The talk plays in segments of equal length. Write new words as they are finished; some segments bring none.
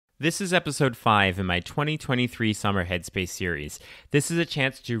This is episode 5 in my 2023 Summer Headspace series. This is a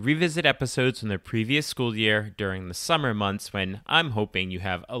chance to revisit episodes from the previous school year during the summer months when I'm hoping you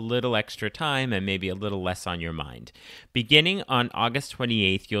have a little extra time and maybe a little less on your mind. Beginning on August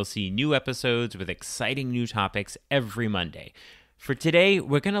 28th, you'll see new episodes with exciting new topics every Monday. For today,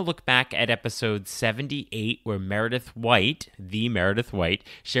 we're going to look back at episode 78, where Meredith White, the Meredith White,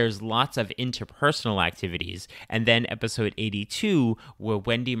 shares lots of interpersonal activities, and then episode 82, where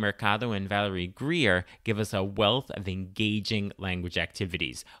Wendy Mercado and Valérie Greer give us a wealth of engaging language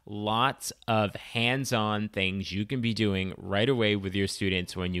activities. Lots of hands-on things you can be doing right away with your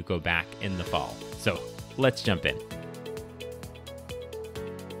students when you go back in the fall. So, let's jump in.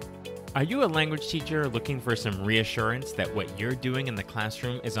 Are you a language teacher looking for some reassurance that what you're doing in the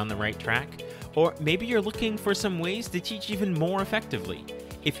classroom is on the right track? Or maybe you're looking for some ways to teach even more effectively.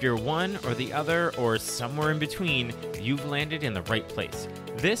 If you're one or the other or somewhere in between, you've landed in the right place.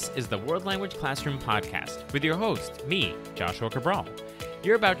 This is the World Language Classroom Podcast with your host, me, Joshua Cabral.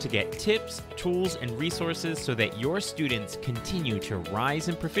 You're about to get tips, tools, and resources so that your students continue to rise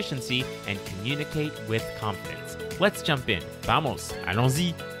in proficiency and communicate with confidence. Let's jump in. Vamos,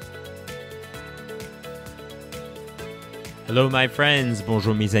 allons-y. Hello, my friends.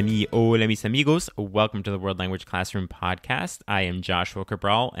 Bonjour, mes amis. Hola, mis amigos. Welcome to the World Language Classroom Podcast. I am Joshua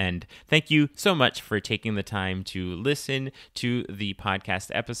Cabral, and thank you so much for taking the time to listen to the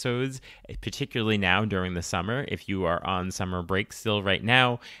podcast episodes, particularly now during the summer. If you are on summer break still right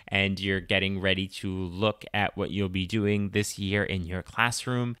now, and you're getting ready to look at what you'll be doing this year in your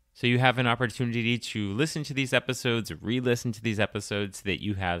classroom, so you have an opportunity to listen to these episodes, re-listen to these episodes so that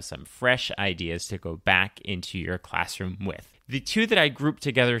you have some fresh ideas to go back into your classroom with. The two that I grouped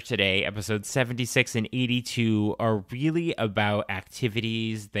together today, episodes 76 and 82, are really about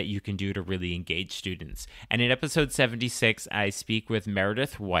activities that you can do to really engage students. And in episode 76, I speak with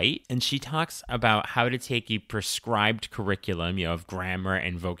Meredith White, and she talks about how to take a prescribed curriculum, of grammar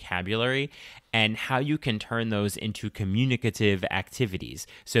and vocabulary, and how you can turn those into communicative activities.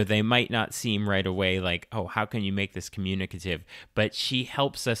 So they might not seem right away like, oh, how can you make this communicative? But she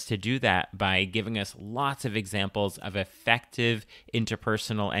helps us to do that by giving us lots of examples of effective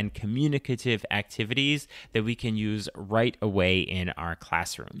interpersonal and communicative activities that we can use right away in our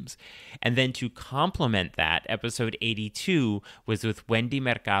classrooms. And then to complement that, episode 82 was with Wendy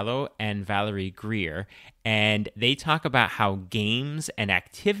Mercado and Valérie Greer, and they talk about how games and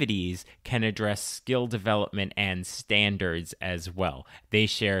activities can address skill development and standards as well. They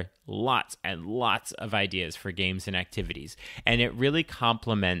share lots and lots of ideas for games and activities, and it really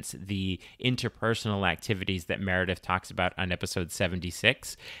complements the interpersonal activities that Meredith talks about on episode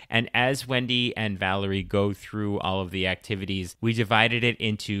 76. And as Wendy and Valérie go through all of the activities, we divided it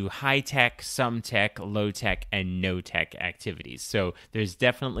into high-tech, some-tech, low-tech, and no-tech activities. So there's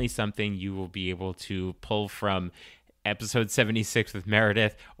definitely something you will be able to pull from episode 76 with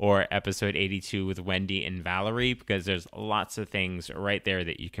Meredith or episode 82 with Wendy and Valérie, because there's lots of things right there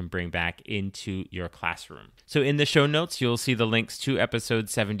that you can bring back into your classroom. So in the show notes, you'll see the links to episode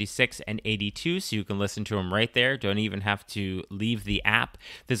 76 and 82, so you can listen to them right there. Don't even have to leave the app.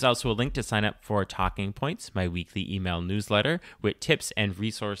 There's also a link to sign up for Talking Points, my weekly email newsletter with tips and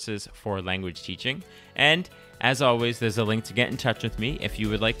resources for language teaching. And as always, there's a link to get in touch with me if you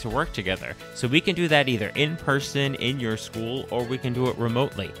would like to work together. So we can do that either in person in your school, or we can do it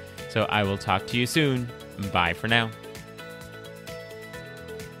remotely. So I will talk to you soon. Bye for now.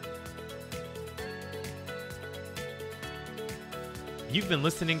 You've been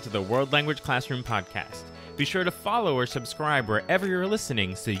listening to the World Language Classroom Podcast. Be sure to follow or subscribe wherever you're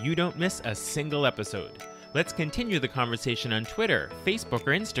listening so you don't miss a single episode. Let's continue the conversation on Twitter, Facebook,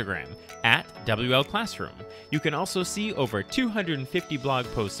 or Instagram at WL Classroom. You can also see over 250 blog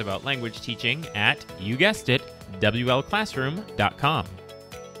posts about language teaching at, you guessed it, WLClassroom.com.